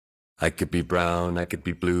I could be brown, I could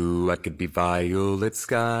be blue, I could be violet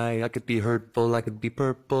sky, I could be hurtful, I could be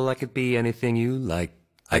purple, I could be anything you like.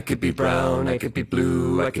 I could be brown, I could be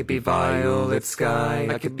blue, I could be violet sky,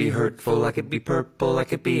 I could be hurtful, I could be purple, I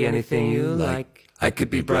could be anything you like. I could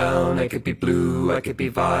be brown, I could be blue, I could be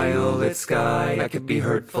violet sky, I could be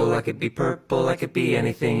hurtful, I could be purple, I could be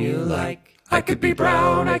anything you like. I could be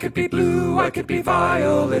brown, I could be blue, I could be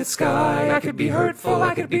violet sky, I could be hurtful,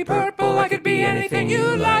 I could be purple, I could be anything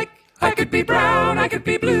you like. I could be brown, I could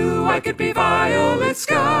be blue, I could be violet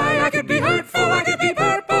sky, I could be hurtful, I could be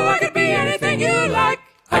purple, I could be anything you like.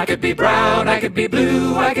 I could be brown, I could be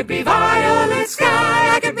blue, I could be violet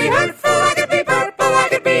sky, I